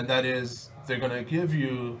 And that is, they're going to give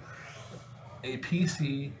you a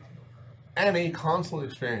PC and a console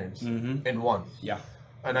experience in one. Yeah.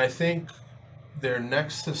 And I think their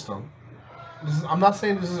next system... I'm not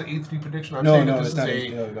saying this is an E3 prediction. I'm saying this is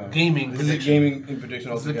a gaming prediction. This is a gaming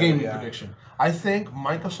prediction. This is a gaming prediction. I think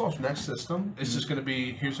Microsoft's next system is just going to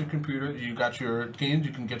be, here's your computer, you got your games,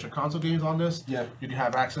 you can get your console games on this. Yeah. You can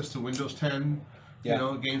have access to Windows 10,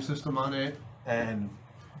 game system on it, and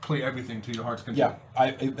play everything to your heart's content. Yeah,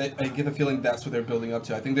 I get the feeling that's what they're building up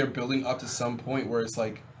to. I think they're building up to some point where it's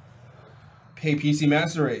like, hey, PC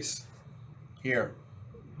Master Race, here.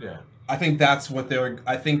 Yeah. I think that's what they're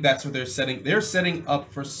setting. They're setting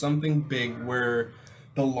up for something big where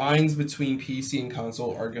the lines between PC and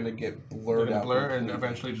console are going to get blurred out. And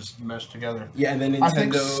eventually just mesh together. Yeah, and then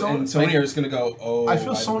Nintendo and Sony are just going to go, oh, I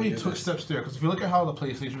feel Sony took steps there, because if you look at how the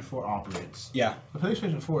PlayStation 4 operates, the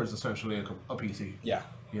PlayStation 4 is essentially a PC. Yeah.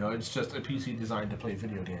 It's just a PC designed to play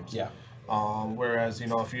video games. Yeah. Whereas,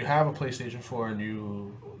 if you have a PlayStation 4 and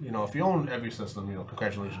if you own every system,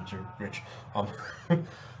 congratulations, you're rich.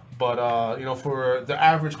 But, for the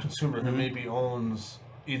average consumer who maybe owns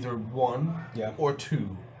either one or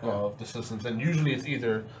two of the systems, and usually it's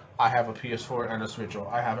either I have a PS4 and a Switch, or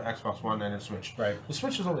I have an Xbox One and a Switch. Right. The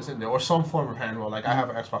Switch is always in there, or some form of handheld. Like I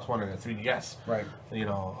have an Xbox One and a 3DS. Right. You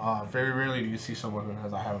know, very rarely do you see someone who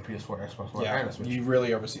has I have a PS4, Xbox One, and a Switch. You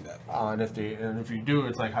rarely ever see that. And if you do,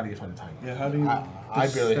 it's like, how do you find the time? Yeah, how do you? I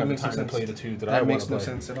barely have the time to play the two that I want to play. That makes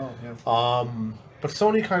no sense at all. Yeah. But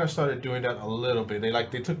Sony kind of started doing that a little bit.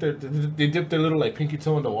 They dipped their little like pinky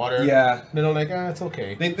toe in the water. Yeah. And they're like, it's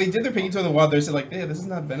okay. They did their pinky toe in the water. They said like, this is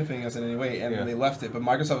not benefiting us in any way, and they left it. But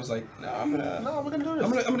Microsoft was like, we're gonna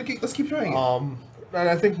do this. Let's keep trying it. And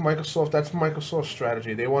I think that's Microsoft's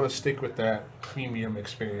strategy. They want to stick with that premium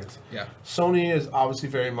experience. Yeah. Sony is obviously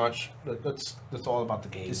very much that's all about the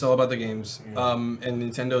games. It's all about the games. Yeah. And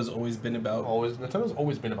Nintendo's always been about Nintendo's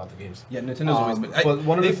always been about the games. Yeah, Nintendo's always been.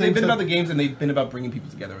 But they've been about the games, and they've been about bringing people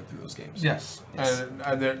together through those games. Yes.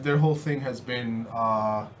 And their whole thing has been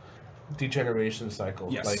degeneration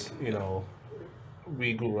cycle. Yes. Like, you know,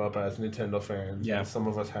 we grew up as Nintendo fans. Yeah. And some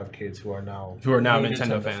of us have kids who are now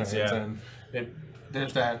Nintendo fans. Yeah. And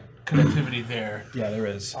there's that connectivity there. Yeah, there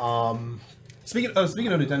is. Speaking of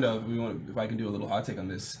Nintendo, if I can do a little hot take on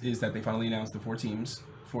this, is that they finally announced the 4 teams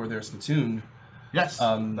for their Splatoon. Yes.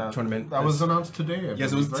 Tournament. That was announced today.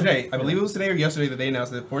 Yes, it was today. I believe it was today or yesterday that they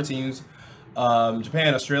announced the 4 teams.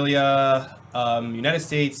 Japan, Australia, United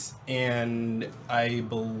States, and I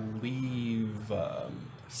believe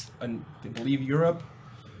Europe.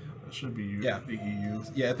 It should be the EU.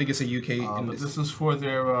 Yeah, I think it's a UK. But this is for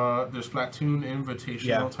their Splatoon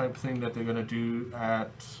Invitational type thing that they're gonna do They're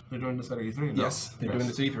doing this at E3. No? Yes, they're doing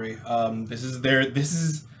this at E3. This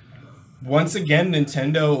is once again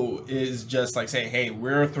Nintendo is just like saying, hey,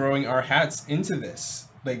 we're throwing our hats into this.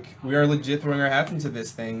 Like, we are legit throwing our hats into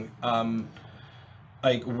this thing.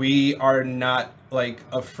 Like, we are not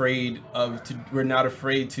afraid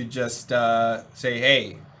to just say,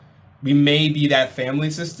 hey, we may be that family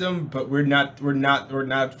system, but we're not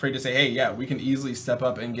afraid to say, hey, yeah, we can easily step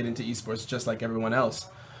up and get into esports just like everyone else.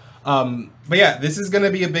 But yeah, this is going to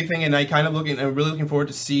be a big thing, and I'm really looking forward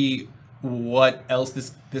to see what else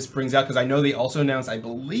this brings out, because I know they also announced, I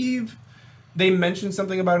believe they mentioned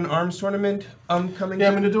something about an ARMS tournament coming. Yeah,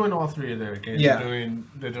 I mean, they're doing all 3 of their games. Yeah.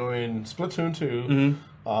 They're doing Splatoon 2. Mm-hmm.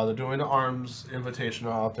 They're doing the ARMS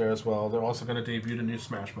Invitational out there as well. They're also going to debut the new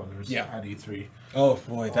Smash Brothers at E3. Oh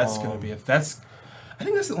boy, that's going to be I think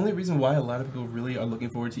that's the only reason why a lot of people really are looking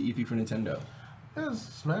forward to E3 for Nintendo. Yeah,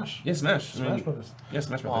 Smash. Yeah, Smash. Smash Brothers. Yeah,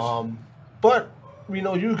 Smash Brothers. But we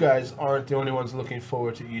know you guys aren't the only ones looking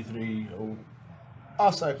forward to E3.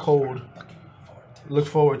 Us at Code look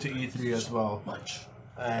forward to E3 as well. Much.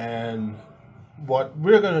 And what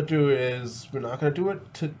we're going to do is, we're not going to do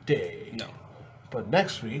it today. No. But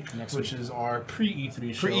next week, which is our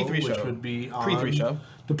pre-E3 show, which would be pre-3 show.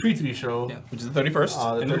 The pre-3 show, which is the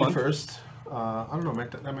 31st. The 31st. I don't know,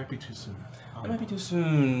 that might be too soon. That might be too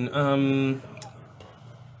soon.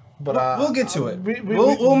 But we'll get to it.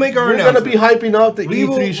 We'll make our announcement. We're going to be hyping up the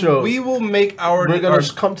E3 show. We will make our. We're going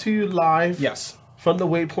to come to you live. Yes. From the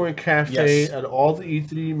Waypoint Cafe at all the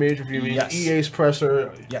E3 major viewings. Yes. EA's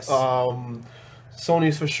presser. Yes.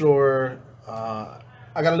 Sony's for sure.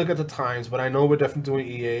 I gotta look at the times, but I know we're definitely doing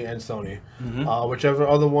EA and Sony. Mm-hmm. Whichever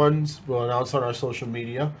other ones we'll announce on our social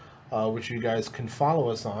media, which you guys can follow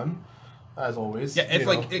us on, as always. Yeah, if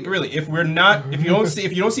we're not, if you don't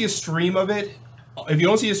see a stream of it, if you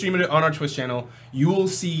don't see a stream of it on our Twitch channel, you will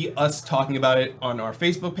see us talking about it on our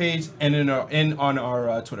Facebook page and on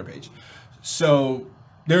our Twitter page. So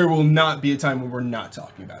there will not be a time when we're not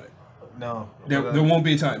talking about it. No, there won't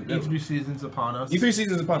be a time. E3 season's upon us. E3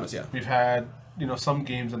 season's upon us. Yeah, we've had. Some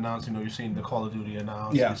games announced. You've seen the Call of Duty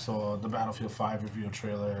announced. Yeah. You saw the Battlefield 5 reveal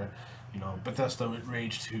trailer. Bethesda with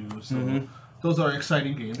Rage 2. So those are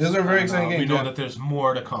exciting games. Those are very exciting games. We know that there's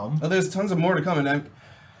more to come. Oh, there's tons of more to come, and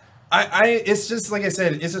it's just like I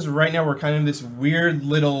said. It's just right now we're kind of in this weird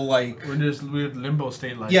little we're in this weird limbo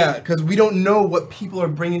state. Because we don't know what people are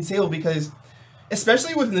bringing to the table, because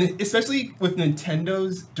especially with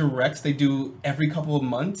Nintendo's directs they do every couple of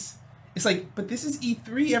months. It's like, but this is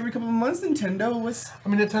E3 every couple of months. Nintendo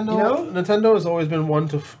has always been one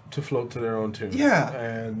to float to their own tune. Yeah,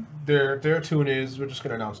 and their tune is, we're just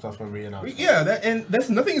gonna announce stuff when we announce. Yeah, that's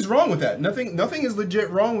nothing is wrong with that. Nothing is legit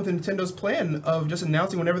wrong with Nintendo's plan of just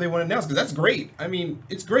announcing whenever they want to announce, because that's great. I mean,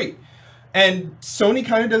 it's great. And Sony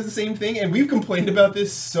kind of does the same thing, and we've complained about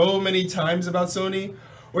this so many times about Sony,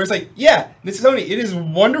 where it's like, yeah, Sony, it is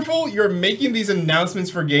wonderful you're making these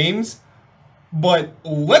announcements for games, but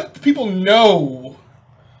let people know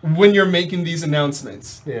when you're making these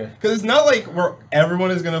announcements. Yeah. Because it's not like everyone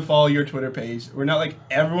is going to follow your Twitter page. We're not like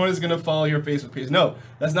everyone is going to follow your Facebook page. No,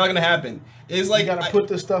 that's not going to happen. It's like... You got to put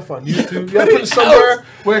this stuff on YouTube. You got to put it somewhere.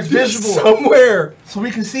 Where it's visible. Somewhere. So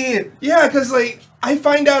we can see it. Yeah, because, like, I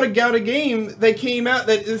find out about a game that came out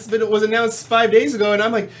that it was announced 5 days ago, and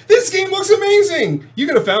I'm like, this game looks amazing! You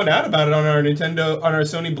could have found out about it on our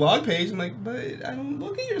Sony blog page. I'm like, but I don't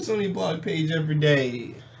look at your Sony blog page every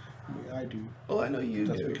day. Yeah, I do. Well, I know you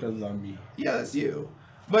do. That's because I'm me. Yeah, that's you.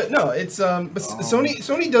 But no, it's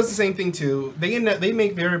Sony does the same thing too. They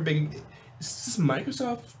make very big. It's just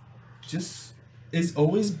Microsoft just has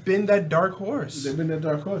always been that dark horse. They've been that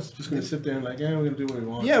dark horse. Just gonna sit there and like, yeah, we're gonna do what we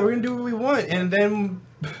want. Yeah, we're gonna do what we want, and then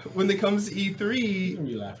when it comes to E3, We're gonna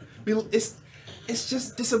be laughing. It's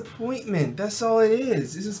just disappointment. That's all it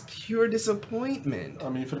is. It's just pure disappointment. I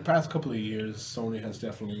mean, for the past couple of years, Sony has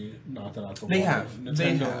definitely knocked that out the They water. have.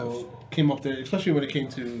 Nintendo came up there, especially when it came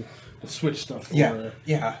to the Switch stuff for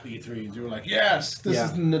E3s. You were like, yes, this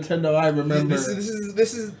is Nintendo I remember.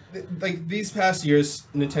 This is like these past years,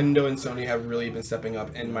 Nintendo and Sony have really been stepping up,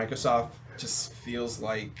 and Microsoft just feels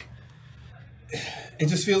like. It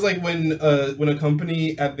just feels like when a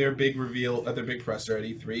company at their big reveal, at their big presser at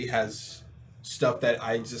E3 has stuff that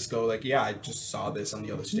I just go like, yeah, I just saw this on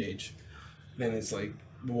the other stage. Then it's like,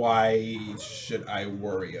 why should I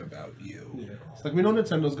worry about you? Yeah. It's like we know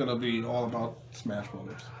Nintendo's gonna be all about Smash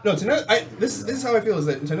Brothers. No, this is how I feel is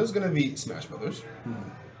that Nintendo's gonna be Smash Brothers.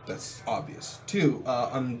 That's obvious. 2,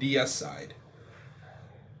 on the DS side.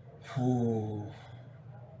 Ooh.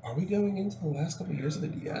 Are we going into the last couple of years of the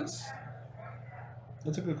DS?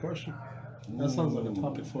 That's a good question. That sounds like a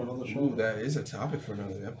topic for another show. Ooh, that is a topic for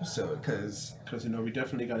another episode, because we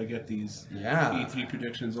definitely got to get these E3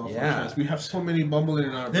 predictions off our chest. We have so many bumbling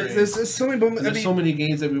in our brain. There's so many bumbling. There's so many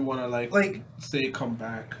games that we want to say come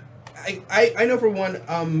back. I know for one,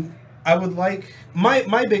 I would like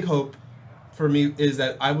my big hope for me is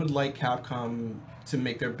that I would like Capcom to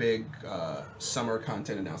make their big summer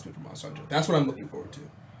content announcement for Monster Hunter. That's what I'm looking forward to.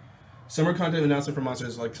 Summer content announcement for Monster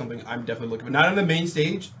is like something I'm definitely looking for. Not on the main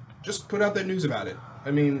stage. Just put out that news about it.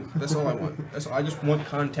 I mean, that's all I want. That's all. I just want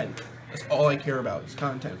content. That's all I care about is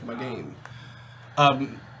content for my game.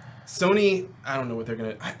 Sony, I don't know what they're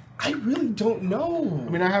gonna. I really don't know. I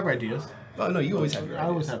mean, I have ideas. Oh no, you always have your ideas. I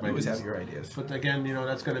always have ideas. You always have ideas. your ideas. But again,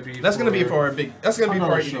 that's gonna be. That's gonna be for our big. That's gonna be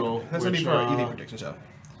for our show. That's gonna be for our EV prediction show.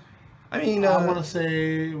 I mean, I want to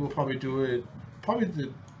say we'll probably do it. Probably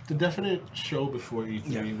the definite show before E3.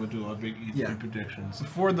 Yeah. We'll do our big E3 predictions.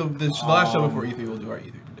 Before the last show before E3, we'll do our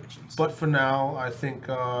E3 predictions. But for now, I think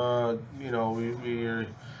we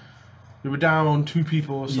were down 2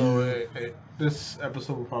 people, so this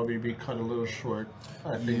episode will probably be cut a little short.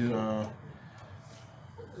 I think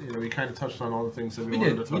we kind of touched on all the things that we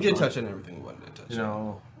wanted to touch on. We did touch on everything we wanted to touch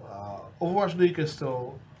on. Overwatch League is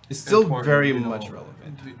still. It's still very much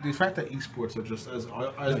relevant. The fact that esports are just as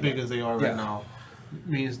big as they are right now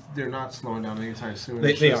means they're not slowing down anytime soon.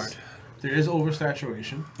 They aren't. There is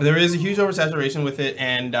oversaturation. There is a huge oversaturation with it,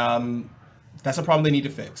 and that's a problem they need to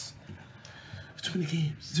fix. Too many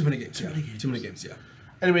games. Too many games, yeah.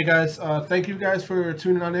 Anyway, guys, thank you guys for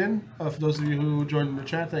tuning on in. For those of you who joined in the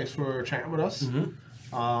chat, thanks for chatting with us.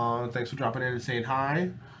 Thanks for dropping in and saying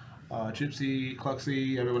hi. Gypsy,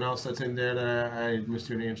 Cluxy, everyone else that's in there that I missed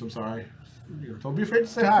your names, I'm sorry. Don't be afraid to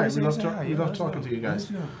say hi. We love talking to you guys.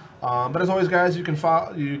 But as always, guys, you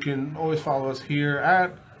can always follow us here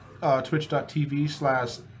at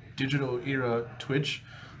twitch.tv/digital-era-twitch.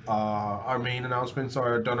 Our main announcements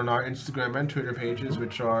are done on our Instagram and Twitter pages,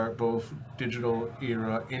 which are both Digital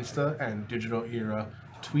Era Insta and Digital Era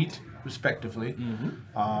Tweet, respectively.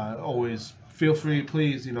 Always feel free,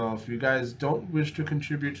 please, if you guys don't wish to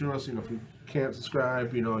contribute to us, if you can't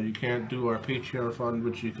subscribe, you can't do our Patreon fund,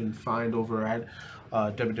 which you can find over at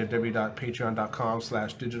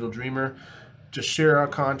www.patreon.com/digitaldreamer. Just share our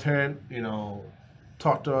content,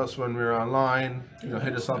 talk to us when we're online,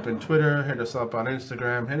 hit us up on Twitter, hit us up on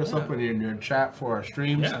Instagram, hit us up when you're in your chat for our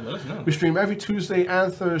streams. Yeah, let us know. We stream every Tuesday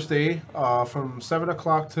and Thursday from 7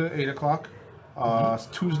 o'clock to 8 o'clock.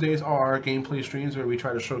 Tuesdays are our gameplay streams where we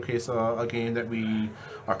try to showcase a game that we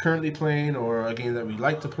are currently playing or a game that we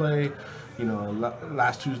like to play.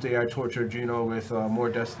 Last Tuesday I tortured Gino with more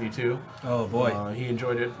Destiny 2. Oh boy. He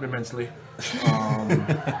enjoyed it immensely.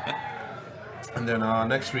 And then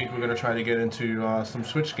next week we're going to try to get into some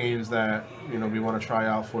Switch games that we want to try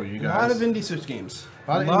out for you guys. A lot of indie Switch games.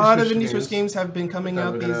 A lot of indie Switch games have been coming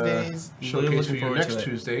out these days. Showcase for you next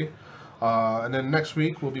Tuesday. And then next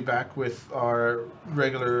week we'll be back with our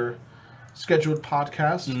regular scheduled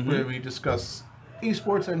podcast where we discuss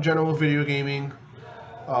esports and general video gaming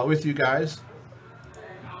with you guys.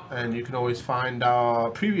 And you can always find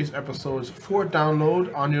previous episodes for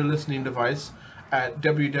download on your listening device at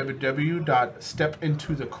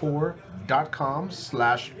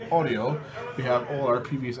www.stepintothecore.com/audio. We have all our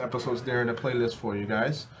previous episodes there in a playlist for you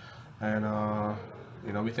guys. And,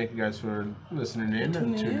 we thank you guys for listening in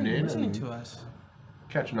and tuning in. Listening to us.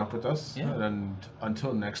 Catching up with us. Yeah. And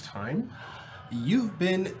until next time. You've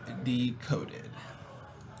been decoded.